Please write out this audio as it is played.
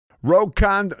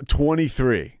RogueCon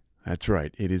 23. That's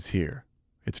right. It is here.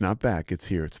 It's not back. It's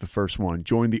here. It's the first one.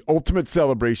 Join the ultimate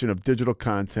celebration of digital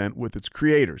content with its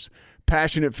creators,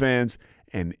 passionate fans,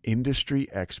 and industry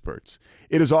experts.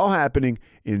 It is all happening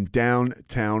in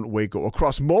downtown Waco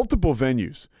across multiple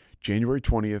venues, January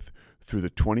 20th through the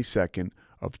 22nd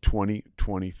of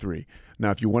 2023.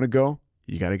 Now, if you want to go,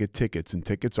 you got to get tickets, and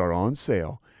tickets are on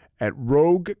sale at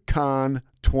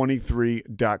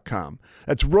RogueCon23.com.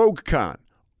 That's RogueCon,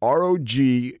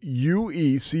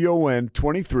 RogueCon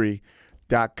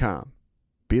 23.com.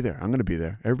 Be there. I'm going to be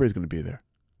there. Everybody's going to be there.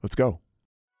 Let's go.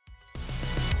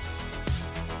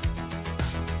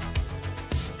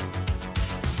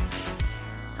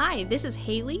 Hi, this is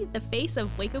Haley, the face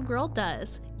of Waco Girl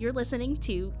Does. You're listening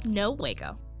to Know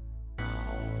Waco.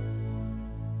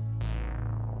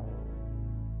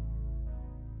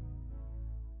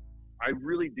 I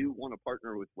really do want to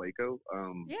partner with Waco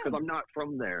because I'm not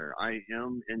from there. I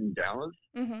am in Dallas,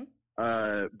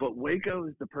 but Waco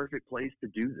is the perfect place to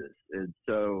do this. And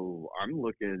so I'm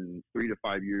looking 3 to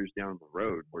 5 years down the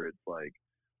road where it's like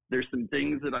there's some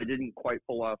things that I didn't quite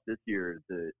pull off this year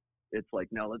that it's like,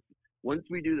 now once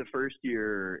we do the first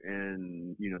year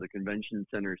and, you know, the convention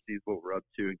center sees what we're up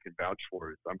to and can vouch for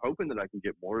us, I'm hoping that I can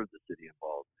get more of the city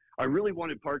involved. I really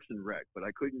wanted Parks and Rec, but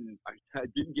I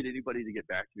didn't get anybody to get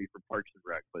back to me for Parks and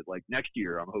Rec. But like next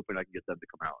year, I'm hoping I can get them to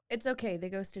come out. It's okay. They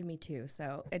ghosted me too,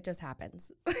 so it just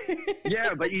happens.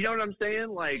 Yeah, but you know what I'm saying?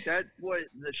 Like that's what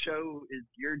the show is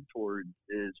geared towards,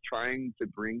 is trying to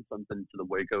bring something to the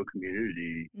Waco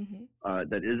community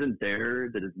that isn't there,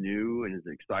 that is new and is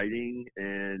exciting.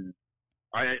 And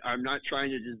I'm not trying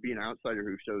to just be an outsider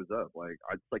who shows up. Like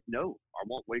it's like, no, I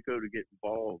want Waco to get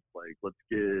involved. Like let's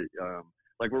get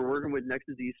like we're working with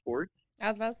Nexus Esports. I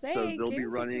was about to say, so they'll be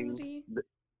running.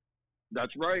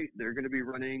 That's right. They're going to be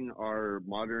running our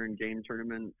modern game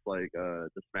tournaments, like the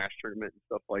Smash tournament and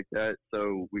stuff like that.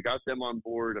 So we got them on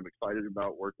board. I'm excited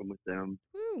about working with them.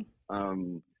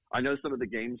 I know some of the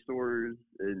game stores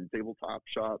and tabletop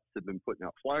shops have been putting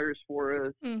out flyers for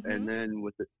us, and then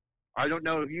with I don't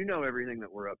know if you know everything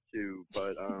that we're up to,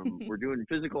 but we're doing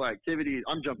physical activities.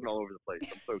 I'm jumping all over the place.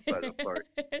 I'm so excited. I'm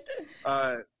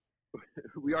sorry.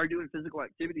 We are doing physical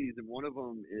activities, and one of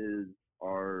them is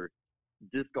our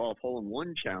disc golf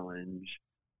hole-in-one challenge,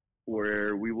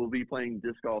 where we will be playing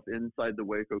disc golf inside the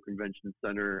Waco Convention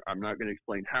Center. I'm not going to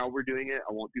explain how we're doing it.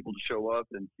 I want people to show up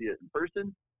and see it in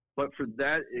person. But for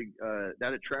that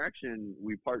attraction,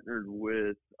 we partnered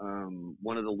with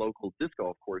one of the local disc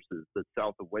golf courses that's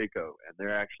south of Waco, and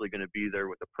they're actually going to be there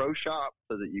with a pro shop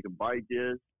so that you can buy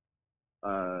discs.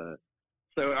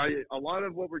 So a lot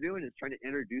of what we're doing is trying to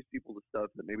introduce people to stuff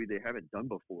that maybe they haven't done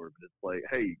before. But it's like,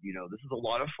 hey, you know, this is a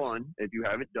lot of fun. If you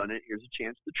haven't done it, here's a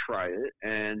chance to try it.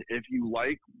 And if you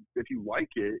like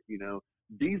it, you know,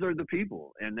 these are the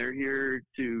people, and they're here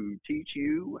to teach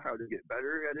you how to get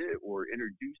better at it, or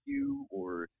introduce you,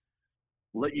 or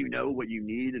let you know what you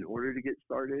need in order to get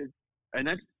started. And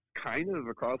that's kind of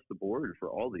across the board for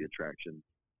all the attractions.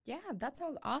 Yeah, that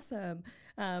sounds awesome.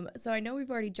 So I know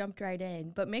we've already jumped right in,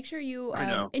 but make sure you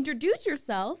introduce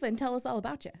yourself and tell us all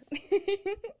about you.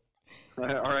 All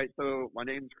right, so my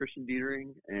name is Christian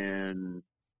Dietering, and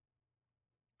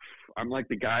I'm like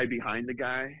the guy behind the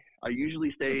guy. I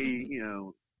usually say, you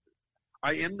know,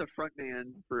 I am the front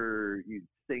man for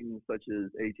things such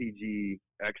as ATG,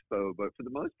 Expo, but for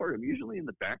the most part, I'm usually in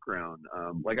the background.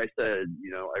 Like I said, you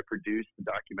know, I produce the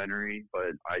documentary,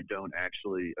 but I don't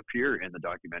actually appear in the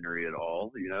documentary at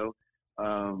all, you know.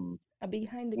 A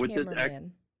behind the camera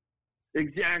man.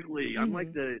 Exactly. I'm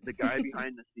like the guy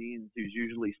behind the scenes who's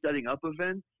usually setting up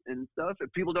events and stuff.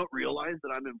 And people don't realize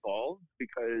that I'm involved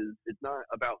because it's not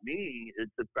about me.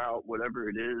 It's about whatever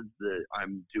it is that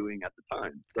I'm doing at the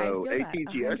time. So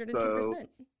ATG Expo.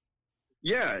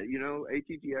 Yeah, you know,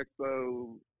 ATG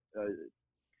Expo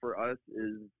for us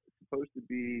is supposed to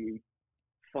be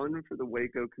fun for the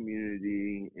Waco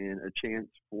community and a chance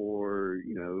for,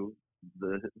 you know,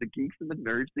 the geeks and the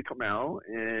nerds to come out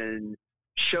and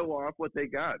show off what they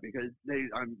got, because they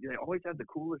always have the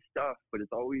coolest stuff, but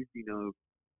it's always, you know,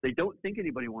 they don't think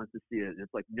anybody wants to see it. And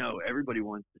it's like, no, everybody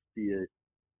wants to see it.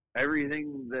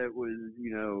 Everything that was,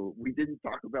 you know, we didn't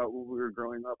talk about when we were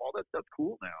growing up, all that stuff's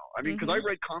cool now. I mean, because I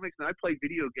read comics and I played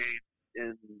video games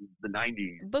in the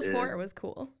 90s. Before it was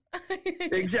cool.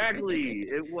 Exactly.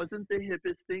 It wasn't the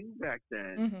hippest thing back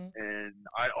then. And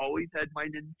I always had my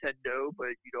Nintendo,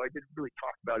 but, you know, I didn't really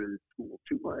talk about it at school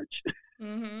too much.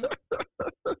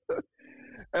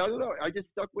 I don't know. I just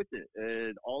stuck with it.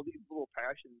 And all these little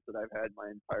passions that I've had my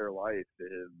entire life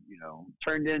have, you know,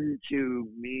 turned into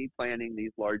me planning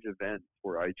these large events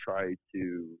where I try to,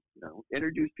 you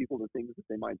introduce people to things that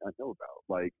they might not know about,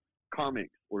 like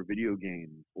comics or video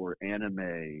games or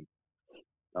anime,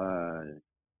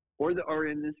 or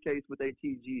in this case with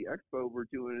ATG Expo, we're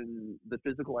doing the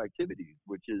physical activities,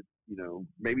 which is,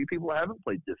 maybe people haven't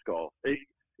played disc golf.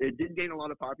 It did gain a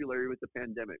lot of popularity with the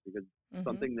pandemic because it's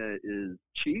something that is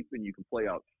cheap and you can play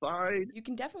outside. You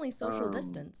can definitely social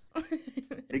distance.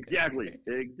 Exactly.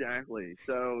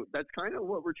 So that's kind of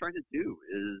what we're trying to do,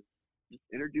 is just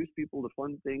introduce people to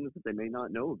fun things that they may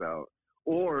not know about.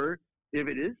 Or if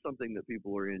it is something that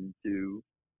people are into,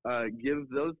 give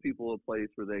those people a place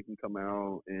where they can come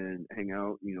out and hang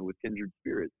out, with kindred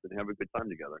spirits and have a good time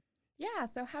together. Yeah.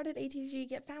 So how did ATG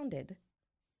get founded?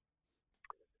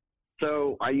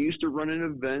 So I used to run an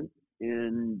event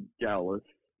in Dallas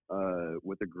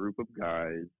with a group of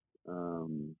guys,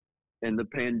 and the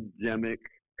pandemic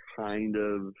kind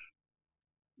of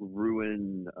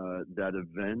ruined that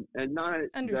event. And not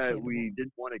that we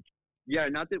didn't want to. Yeah,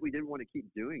 not that we didn't want to keep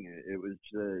doing it. It was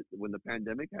when the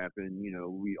pandemic happened,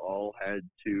 we all had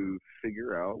to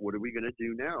figure out, what are we going to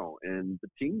do now? And the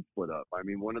team split up. I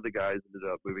mean, one of the guys ended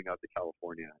up moving out to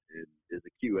California and is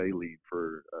a QA lead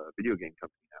for a video game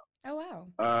company now. Oh,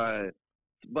 wow.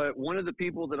 But one of the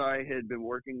people that I had been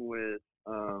working with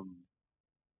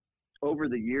over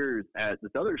the years at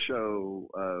this other show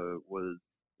was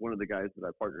one of the guys that I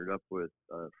partnered up with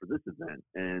for this event.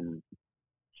 And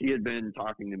he had been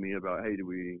talking to me about, hey,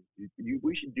 we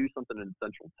should do something in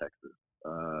Central Texas.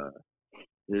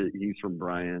 He's from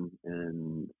Bryan,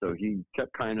 and so he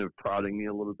kept kind of prodding me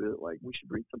a little bit, like, we should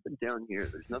bring something down here.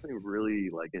 There's nothing really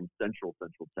like in Central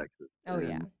Texas. Oh,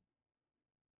 and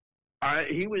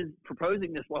he was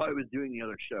proposing this while I was doing the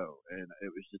other show, and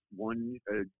it was just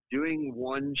doing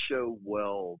one show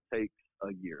well takes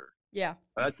a year. Yeah,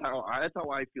 that's how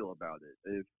I feel about it.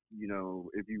 If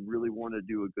you really want to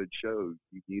do a good show,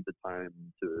 you need the time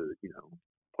to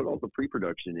put all the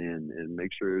pre-production in and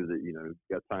make sure that you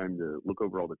got time to look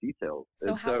over all the details.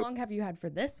 So how long have you had for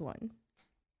this one?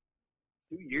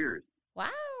 2 years. Wow.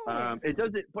 It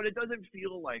doesn't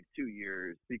feel like 2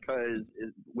 years because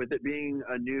with it being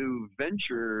a new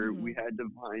venture, we had to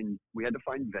find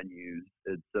venues,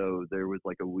 and so there was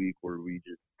like a week where we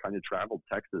just kind of traveled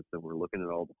Texas and we're looking at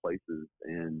all the places,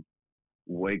 and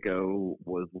Waco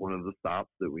was one of the stops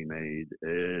that we made,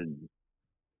 and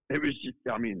it was just,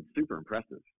 super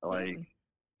impressive. Like,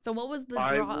 so what was the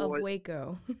draw of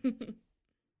Waco?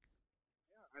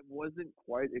 I wasn't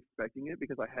quite expecting it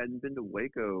because I hadn't been to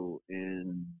Waco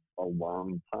in a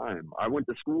long time. I went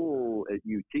to school at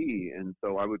UT, and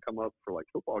so I would come up for like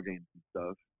football games and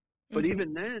stuff. But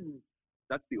even then,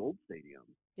 that's the old stadium.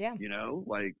 Yeah.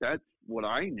 Like that's what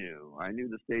I knew. I knew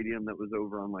the stadium that was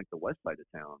over on like the west side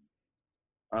of town.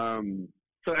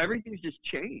 So everything's just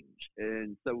changed.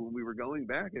 And so when we were going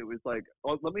back, it was like,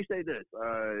 oh, let me say this.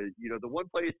 The one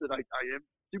place that I am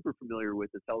super familiar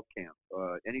with is Health Camp.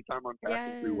 Anytime I'm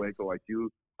passing through Waco,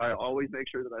 I always make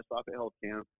sure that I stop at Health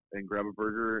Camp and grab a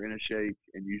burger and a shake,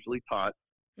 and usually tots.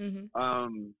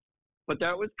 But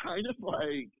that was kind of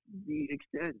like the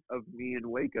extent of me in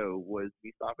Waco, was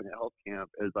me stopping at Health Camp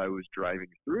as I was driving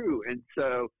through. And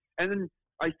then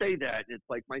I say that, it's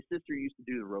like my sister used to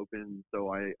do the roping, so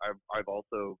I've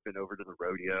also been over to the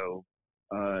rodeo.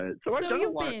 So I've done a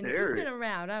lot there. You've been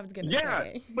around, I was going to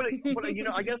say. but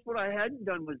I guess what I hadn't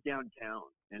done was downtown.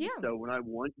 And so when I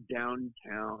went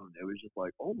downtown, it was just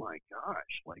like, oh my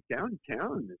gosh, like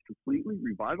downtown is completely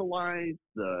revitalized.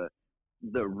 The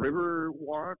river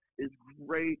walk is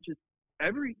great. Just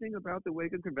everything about the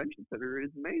Waco Convention Center is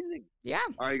amazing. Yeah.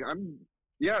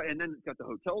 And then it's got the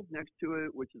hotels next to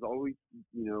it, which is always,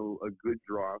 a good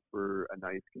draw for a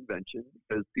nice convention,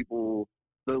 because people,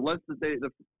 the less that they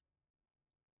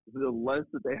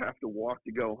have to walk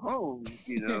to go home,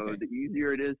 the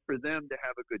easier it is for them to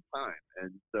have a good time.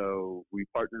 And so we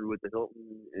partnered with the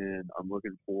Hilton, and I'm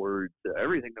looking forward to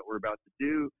everything that we're about to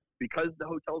do. Because the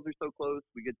hotels are so close,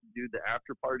 we get to do the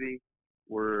after party.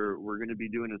 We're going to be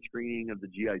doing a screening of the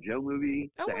G.I. Joe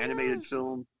movie, the animated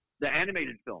film. The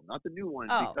animated film, not the new one,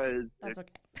 because that's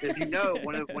if you know,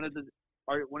 one of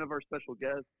our special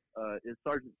guests is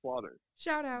Sergeant Slaughter.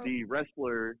 Shout out. The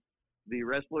wrestler,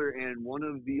 and one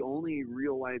of the only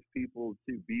real life people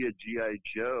to be a G.I.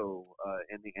 Joe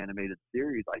in the animated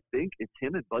series. I think it's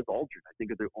him and Buzz Aldrin. I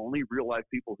think they're the only real life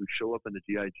people who show up in the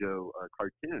G.I. Joe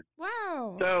cartoon.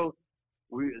 Wow. So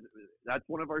that's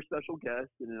one of our special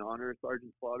guests, and in honor of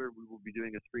Sergeant Slaughter, we will be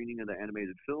doing a screening of the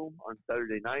animated film on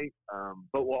Saturday night.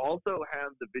 But we'll also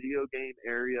have the video game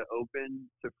area open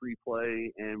to free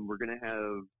play, and we're going to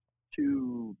have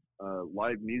 2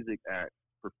 live music acts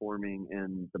performing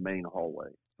in the main hallway.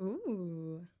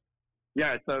 Ooh.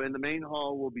 Yeah, so in the main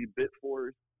hall will be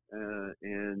Bitforce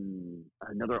and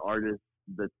another artist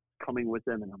that's coming with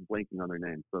them, and I'm blanking on their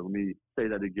name. So let me say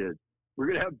that again. We're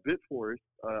going to have Bitforce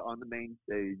on the main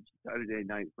stage Saturday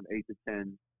night from 8 to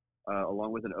 10,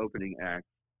 along with an opening act.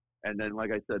 And then, like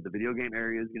I said, the video game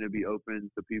area is going to be open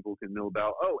so people can mill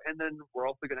about. Oh, and then we're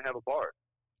also going to have a bar.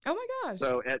 Oh, my gosh.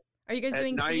 So are you guys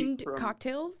doing themed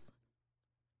cocktails?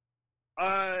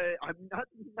 I'm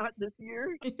not this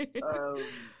year.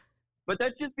 But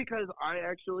that's just because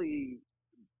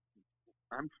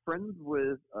I'm friends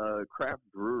with a craft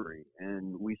brewery,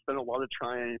 and we spent a lot of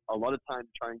time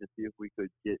trying to see if we could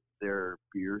get their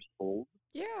beers sold.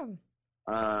 Yeah.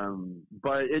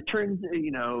 But it turns,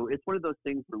 it's one of those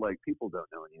things where like people don't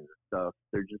know any of this stuff.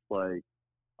 They're just like,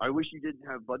 I wish you didn't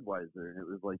have Budweiser, and it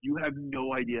was like, you have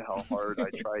no idea how hard I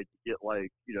tried to get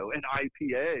an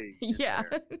IPA. Yeah.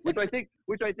 There, which I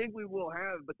think we will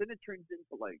have, but then it turns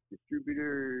into like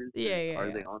distributors.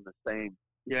 Are they on the same?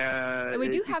 Yeah. And we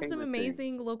do have some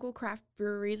amazing local craft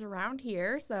breweries around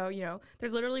here. So,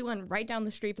 there's literally one right down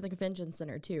the street from the convention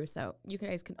center too. So you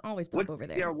guys can always pop over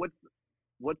there. Yeah.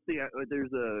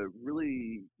 There's a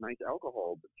really nice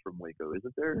alcohol that's from Waco,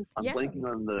 isn't there? I'm blanking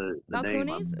on the Balcones.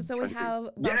 name. So we have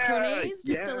Balcones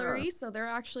Distillery. So they're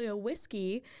actually a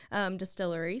whiskey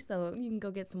distillery. So you can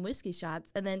go get some whiskey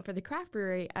shots. And then for the craft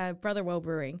brewery, Brotherwell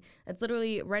Brewing. It's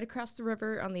literally right across the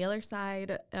river on the other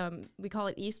side. We call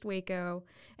it East Waco.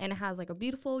 And it has like a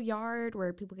beautiful yard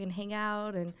where people can hang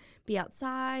out and be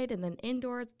outside. And then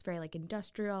indoors, it's very like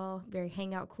industrial, very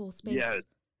hangout, cool space. Yes.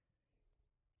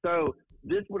 So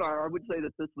I would say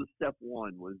that this was step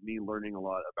one, was me learning a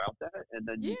lot about that. And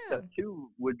then step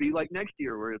two would be like next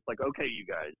year, where it's like, okay, you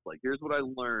guys, like, here's what I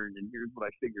learned and here's what I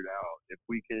figured out. If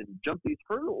we can jump these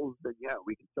hurdles, then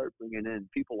we can start bringing in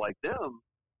people like them,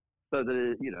 so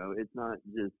that, it's not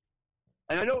just,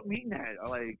 and I don't mean that,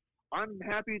 like, I'm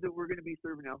happy that we're going to be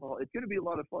serving alcohol. It's going to be a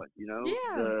lot of fun, Yeah.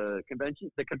 The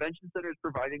convention center is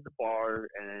providing the bar,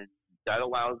 and that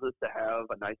allows us to have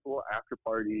a nice little after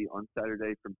party on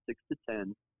Saturday from 6 to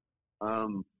 10.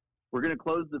 We're going to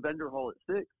close the vendor hall at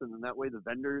 6, and then that way the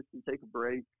vendors can take a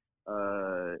break,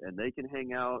 and they can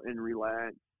hang out and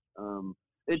relax.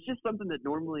 It's just something that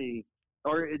normally,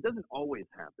 or it doesn't always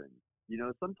happen.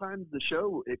 Sometimes the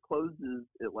show, it closes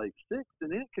at like 6,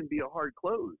 and it can be a hard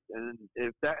close. And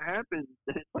if that happens,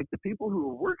 then it's like the people who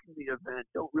are working the event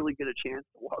don't really get a chance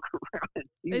to walk around and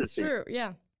see It's true,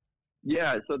 yeah.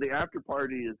 Yeah, so the after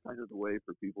party is kind of the way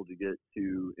for people to get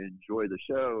to enjoy the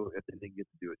show if they didn't get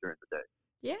to do it during the day.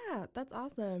 Yeah, that's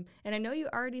awesome. And I know you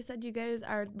already said you guys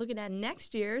are looking at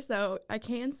next year, so I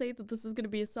can say that this is going to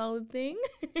be a solid thing.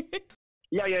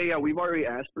 Yeah. We've already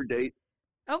asked for dates.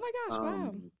 Oh my gosh,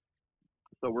 wow.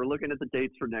 So we're looking at the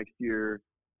dates for next year.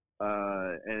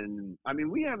 And I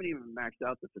mean, we haven't even maxed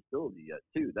out the facility yet,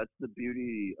 too. That's the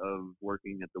beauty of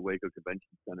working at the Waco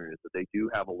Convention Center, is that they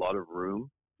do have a lot of room.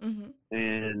 Mm-hmm.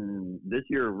 And this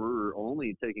year we're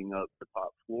only taking up the top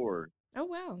floor. Oh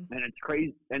wow! And it's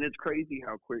crazy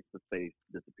how quick the space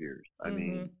disappears. I Mm-hmm.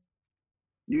 mean,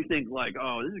 you think like,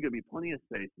 oh, this is gonna be plenty of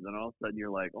space, and then all of a sudden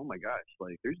you're like, oh my gosh,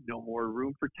 like there's no more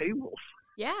room for tables.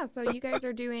 Yeah, so you guys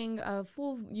are doing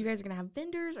you guys are gonna have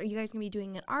vendors. Are you guys gonna be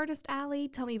doing an artist alley?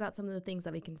 Tell me about some of the things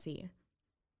that we can see.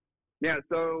 Yeah,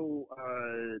 so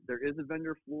there is a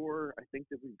vendor floor. I think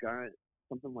that we've got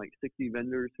something like 60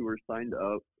 vendors who are signed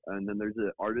up, and then there's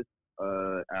an artist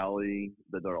alley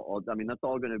that are all, I mean, that's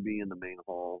all going to be in the main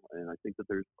hall, and I think that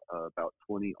there's about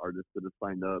 20 artists that have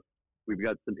signed up. We've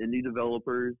got some indie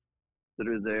developers that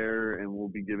are there, and we'll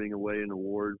be giving away an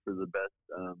award for the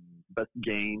best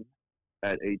game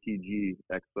at ATG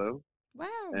Expo.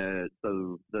 Wow.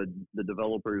 So the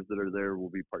developers that are there will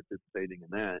be participating in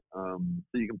that. So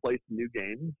you can play some new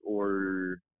games,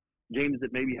 or games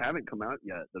that maybe haven't come out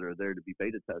yet that are there to be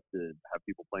beta tested, have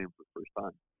people playing for the first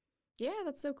time. Yeah,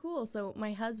 that's so cool. So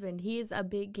my husband, he's a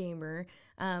big gamer,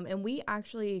 and we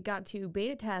actually got to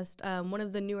beta test one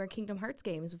of the newer Kingdom Hearts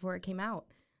games before it came out.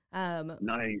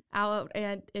 Nice. Out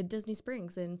at Disney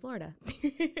Springs in Florida.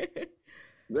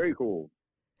 Very cool.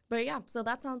 But yeah, so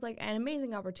that sounds like an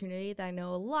amazing opportunity that I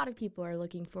know a lot of people are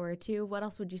looking forward to. What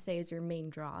else would you say is your main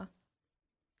draw?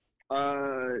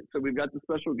 So we've got the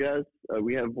special guests.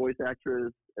 We have voice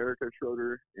actress Erica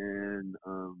Schroeder and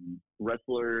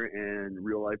wrestler and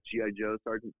real life G.I. Joe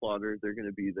Sergeant Slaughter. They're going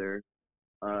to be there.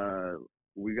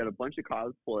 We've got a bunch of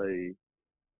cosplay.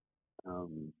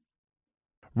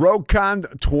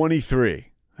 RogueCon 23.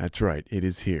 That's right. It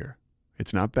is here.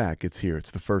 It's not back. It's here.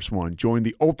 It's the first one. Join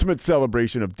the ultimate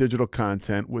celebration of digital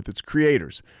content with its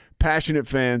creators, passionate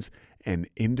fans, and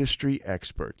industry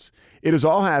experts. It is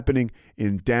all happening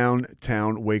in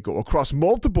downtown Waco across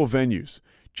multiple venues,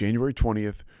 January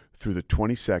 20th through the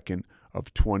 22nd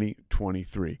of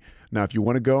 2023. Now, if you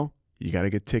want to go, you got to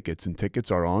get tickets, and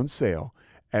tickets are on sale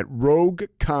at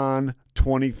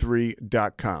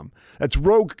roguecon23.com. That's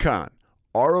RogueCon,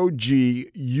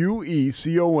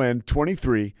 ROGUECON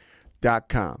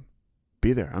 23.com.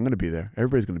 Be there. I'm going to be there.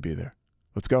 Everybody's going to be there.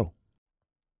 Let's go.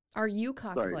 Are you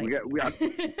cosplaying?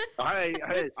 I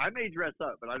may dress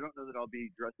up, but I don't know that I'll be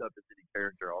dressed up as any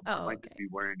character. I might just be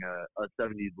wearing a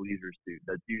 70s leisure suit.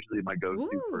 That's usually my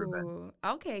go-to for events.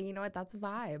 Okay, you know what? That's a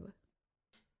vibe.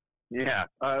 Yeah,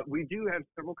 we do have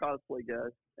several cosplay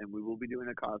guests, and we will be doing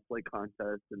a cosplay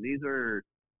contest. And these are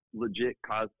legit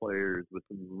cosplayers with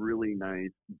some really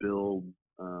nice builds.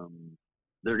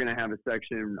 They're going to have a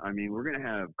section. I mean, we're going to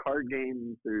have card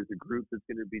games. There's a group that's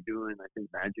going to be doing, I think,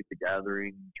 Magic the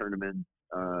Gathering tournaments.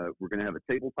 We're going to have a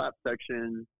tabletop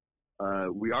section.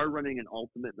 We are running an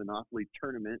Ultimate Monopoly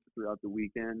tournament throughout the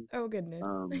weekend. Oh, goodness.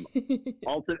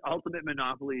 Ultimate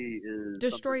Monopoly is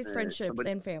destroys friendships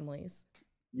and families.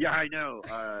 Yeah, I know.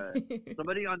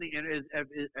 Somebody on the internet,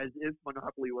 as if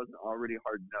Monopoly wasn't already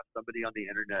hard enough, somebody on the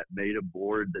internet made a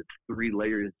board that's 3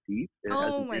 layers deep. It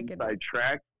has an inside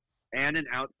track and an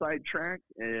outside track,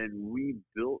 and we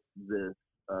built this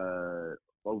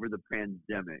over the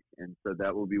pandemic, and so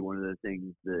that will be one of the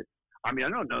things that, I mean, I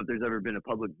don't know if there's ever been a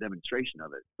public demonstration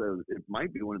of it, so it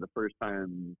might be one of the first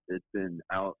times it's been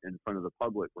out in front of the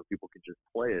public where people can just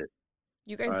play it.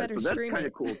 You guys better so stream it.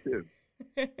 That's kind of cool too.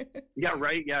 Yeah,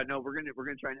 right. Yeah, no, we're gonna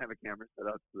try and have a camera set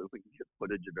up so that we can get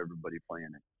footage of everybody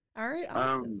playing it. All right,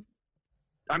 awesome.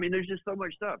 I mean, there's just so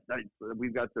much stuff.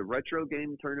 We've got the retro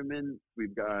game tournament.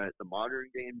 We've got the modern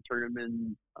game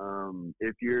tournament.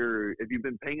 If you've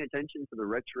been paying attention to the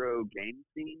retro game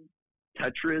scene,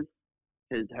 Tetris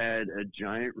has had a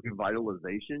giant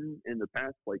revitalization in the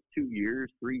past 3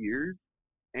 years.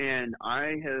 And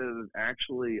I have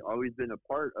actually always been a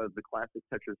part of the Classic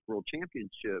Tetris World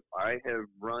Championship. I have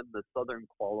run the Southern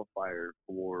Qualifier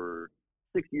for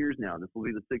 6 years now. This will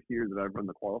be the 6th year that I've run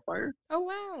the qualifier. Oh,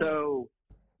 wow. So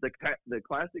the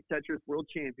Classic Tetris World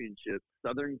Championship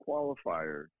Southern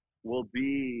Qualifier will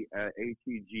be at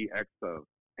ATG Expo.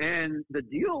 And the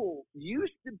deal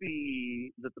used to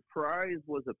be that the prize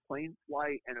was a plane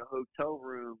flight and a hotel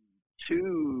room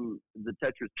to the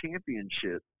Tetris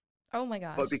Championship. Oh my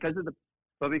gosh! But because of the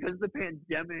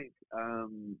pandemic,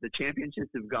 the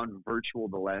championships have gone virtual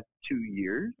the last 2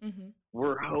 years. Mm-hmm.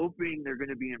 We're hoping they're going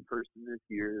to be in person this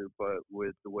year, but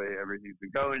with the way everything's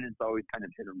been going, it's always kind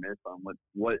of hit or miss on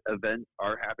what events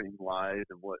are happening live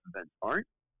and what events aren't.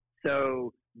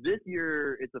 So this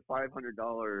year, it's a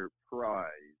 $500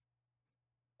 prize,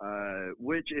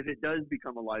 which if it does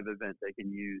become a live event, they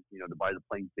can use to buy the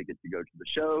plane ticket to go to the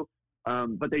show.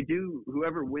 But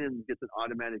whoever wins gets an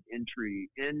automatic entry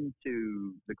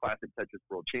into the Classic Tetris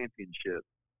World Championship.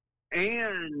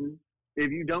 And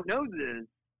if you don't know this,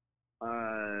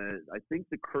 I think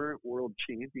the current world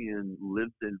champion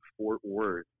lives in Fort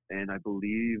Worth, and I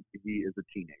believe he is a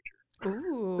teenager.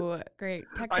 Ooh, great.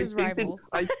 Texas rivals.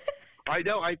 I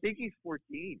know. I think he's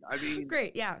 14. I mean,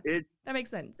 great. Yeah, that makes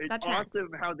sense. It's that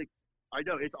awesome how the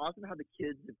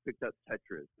kids have picked up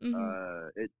Tetris. Mm-hmm.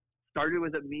 It started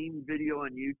with a meme video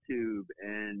on YouTube,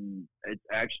 and it's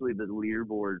actually the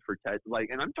leaderboard for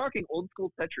Tetris. And I'm talking old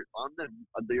school Tetris on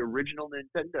the original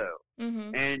Nintendo,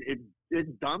 mm-hmm. and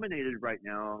it's dominated right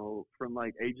now from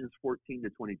ages 14 to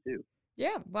 22.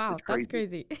 Yeah, wow, that's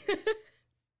crazy.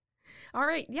 All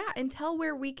right, yeah, and tell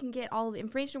where we can get all the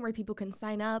information, where people can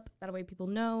sign up. That way people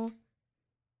know.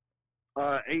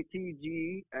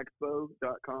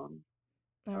 ATGexpo.com.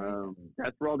 All right.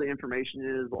 That's where all the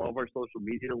information is. All of our social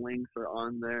media links are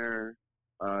on there.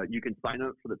 You can sign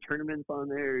up for the tournaments on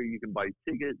there. You can buy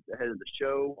tickets ahead of the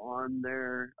show on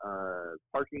there.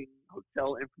 Parking,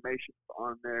 hotel information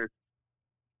on there.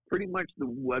 Pretty much the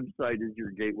website is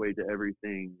your gateway to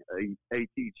everything.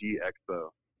 ATG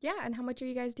Expo. Yeah, and how much are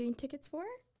you guys doing tickets for?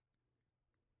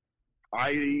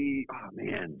 Put me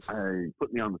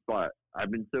on the spot.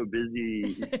 I've been so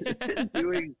busy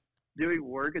doing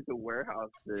work at the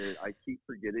warehouse that I keep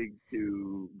forgetting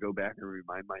to go back and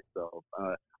remind myself.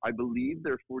 I believe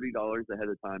they're $40 ahead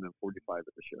of time and $45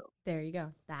 at the show. There you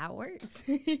go. That works.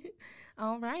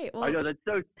 All right. Well, I know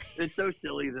it's so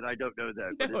silly that I don't know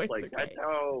that, but no, it's okay. That's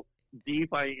how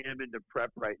deep I am into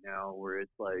prep right now. Where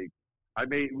it's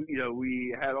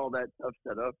we had all that stuff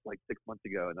set up 6 months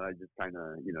ago, and I just kind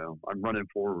of, I'm running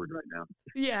forward right now.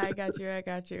 Yeah, I got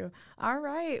you. All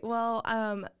right. Well,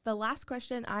 the last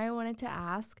question I wanted to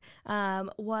ask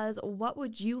was, what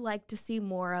would you like to see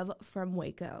more of from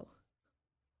Waco?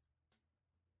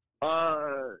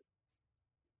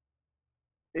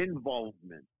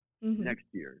 Involvement Mm-hmm. next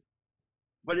year.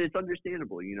 But it's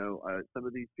understandable, some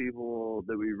of these people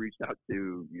that we reached out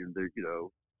to, they're,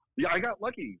 yeah, I got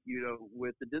lucky,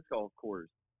 with the disc golf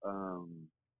course,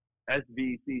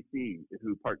 SVCC,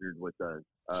 who partnered with us,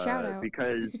 Shout out.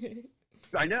 because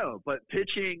I know, but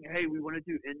pitching, hey, we want to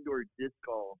do indoor disc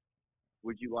golf.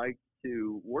 Would you like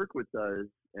to work with us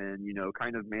and,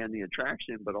 kind of man the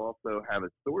attraction, but also have a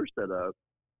store set up?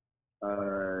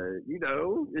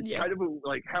 It's Yeah. kind of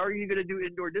like, how are you going to do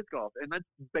indoor disc golf? And that's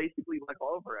basically like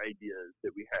all of our ideas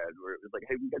that we had, where it was like,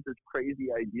 hey, we got this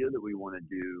crazy idea that we want to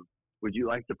do. Would you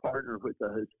like to partner with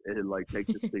us and like make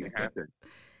this thing happen?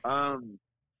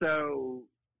 So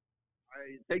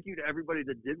I thank you to everybody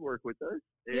that did work with us.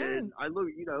 And Yeah.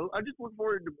 I just look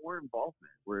forward to more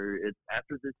involvement where it's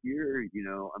after this year,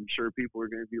 I'm sure people are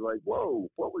going to be like, whoa,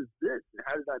 what was this? And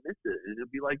how did I miss it? And it'll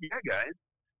be like, yeah, guys,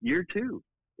 year 2.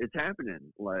 It's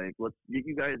happening. Like, let's get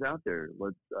you guys out there.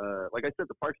 Let's, like I said,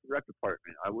 the Parks and Rec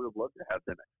department, I would have loved to have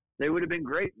them. They would have been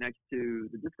great next to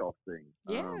the disc golf thing.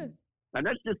 Yeah. And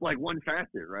that's just like one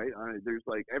facet, right? There's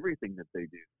like everything that they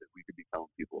do that we could be telling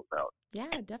people about.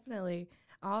 Yeah, definitely.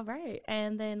 All right.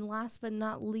 And then last but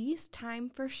not least, time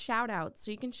for shout outs.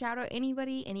 So you can shout out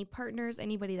anybody, any partners,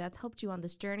 anybody that's helped you on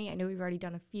this journey. I know we've already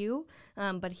done a few,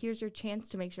 but here's your chance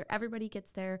to make sure everybody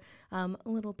gets their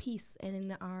little piece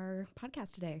in our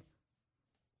podcast today.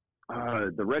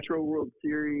 The Retro World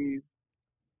Series,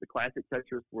 the Classic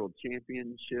Tetris World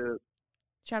Championship.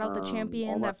 Shout out the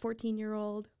champion, that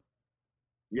 14-year-old.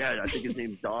 Yeah, I think his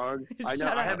name's Dog. I know.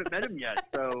 Shout I out. haven't met him yet.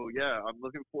 So, yeah, I'm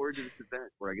looking forward to this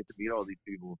event where I get to meet all these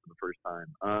people for the first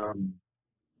time.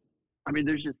 I mean,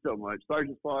 there's just so much.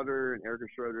 Sergeant Slaughter and Erica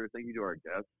Schroeder, thank you to our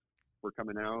guests for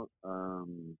coming out. All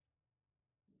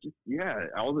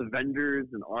the vendors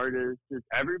and artists, just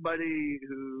everybody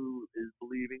who is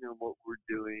believing in what we're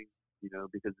doing,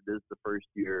 because it is the first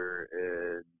year.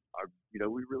 And,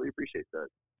 we really appreciate that.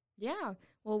 Yeah,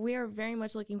 well, we are very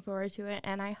much looking forward to it,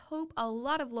 and I hope a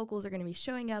lot of locals are going to be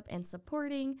showing up and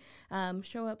supporting,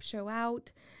 show up, show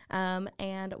out,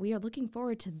 and we are looking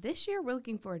forward to this year. We're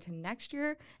looking forward to next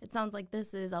year. It sounds like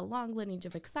this is a long lineage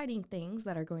of exciting things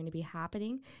that are going to be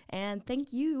happening, and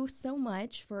thank you so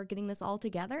much for getting this all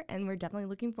together, and we're definitely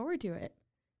looking forward to it.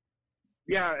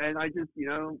 Yeah, and I just,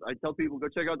 I tell people, go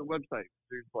check out the website.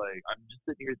 There's like, I'm just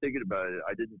sitting here thinking about it.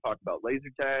 I didn't talk about laser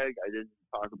tag. I didn't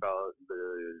talk about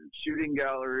the shooting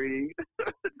gallery.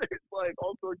 There's like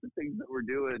all sorts of things that we're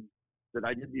doing that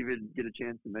I didn't even get a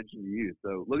chance to mention to you.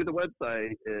 So look at the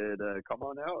website and come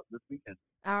on out this weekend.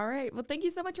 All right. Well, thank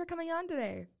you so much for coming on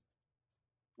today.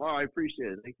 Well, I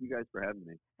appreciate it. Thank you guys for having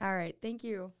me. All right. Thank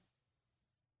you.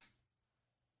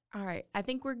 All right, I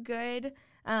think we're good.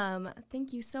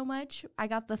 Thank you so much. I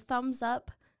got the thumbs up,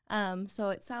 so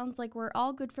it sounds like we're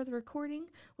all good for the recording.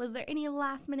 Was there any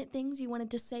last minute things you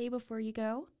wanted to say before you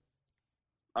go?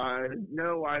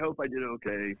 No, I hope I did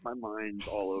okay. My mind's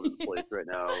all over the place right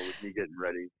now with me getting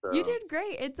ready. So. You did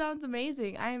great. It sounds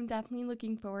amazing. I am definitely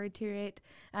looking forward to it.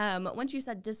 Once you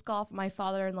said disc golf, my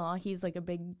father-in-law, he's like a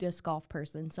big disc golf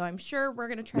person, so I'm sure we're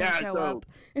going to try to show up.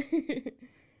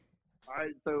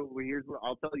 So here's what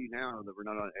I'll tell you now that we're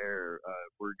not on air.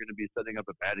 We're going to be setting up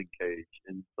a batting cage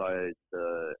inside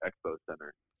the Expo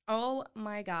Center. Oh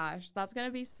my gosh, that's going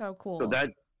to be so cool. So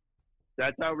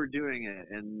that's how we're doing it,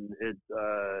 and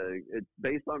it's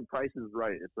based on Price is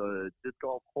Right. It's a disc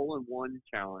golf hole-in-one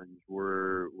challenge.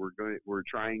 We're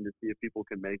trying to see if people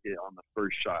can make it on the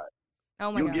first shot.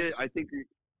 Oh my gosh. I think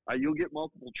you'll get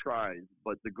multiple tries,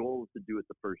 but the goal is to do it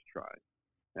the first try.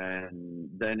 And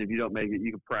then if you don't make it,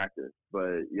 you can practice.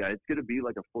 But yeah, it's going to be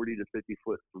like a 40 to 50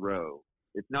 foot throw.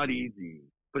 It's not easy,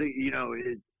 but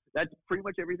that's pretty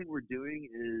much everything we're doing.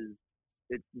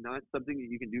 It's not something that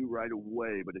you can do right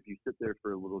away, but if you sit there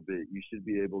for a little bit, you should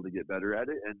be able to get better at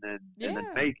it and then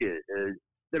make it.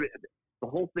 The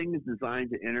whole thing is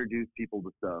designed to introduce people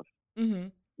to stuff,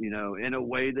 in a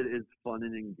way that is fun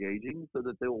and engaging, so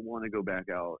that they'll want to go back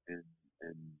out and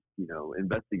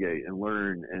investigate and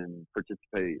learn and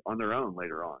participate on their own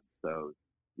later on. So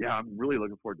yeah, I'm really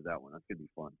looking forward to that one. That's gonna be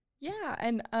fun. Yeah,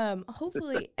 and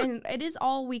hopefully, and it is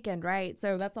all weekend, right?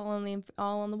 So that's all on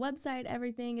the website.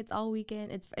 Everything, it's all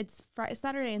weekend. It's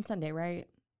Saturday and Sunday, right?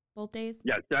 Both days.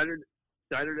 Yeah,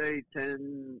 Saturday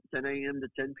 10 a.m. to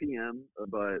 10 p.m.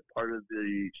 But part of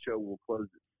the show will close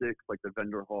at 6, like the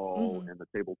vendor hall and the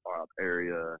tabletop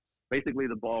area. Basically,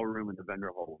 the ballroom and the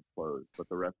vendor hall will close, but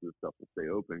the rest of the stuff will stay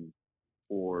open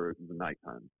for the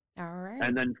nighttime. All right.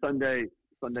 And then Sunday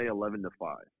 11 to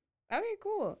 5. Okay,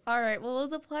 cool. All right. Well, it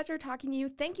was a pleasure talking to you.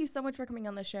 Thank you so much for coming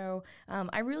on the show.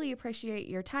 I really appreciate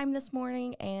your time this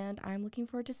morning, and I'm looking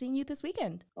forward to seeing you this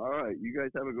weekend. All right. You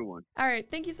guys have a good one. All right.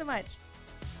 Thank you so much.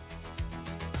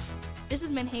 This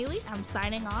has been Haley. I'm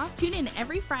signing off. Tune in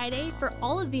every Friday for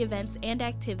all of the events and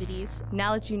activities.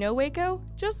 Now that you know Waco,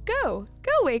 just go.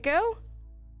 Go, Waco.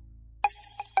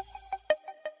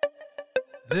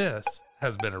 This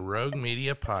has been a Rogue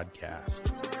Media podcast.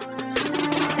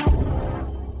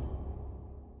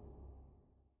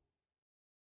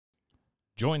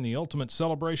 Join the ultimate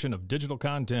celebration of digital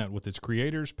content with its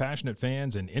creators, passionate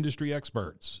fans, and industry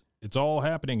experts. It's all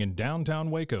happening in downtown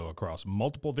Waco across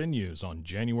multiple venues on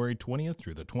January 20th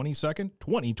through the 22nd,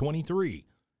 2023.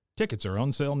 Tickets are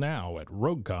on sale now at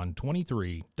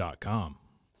roguecon23.com.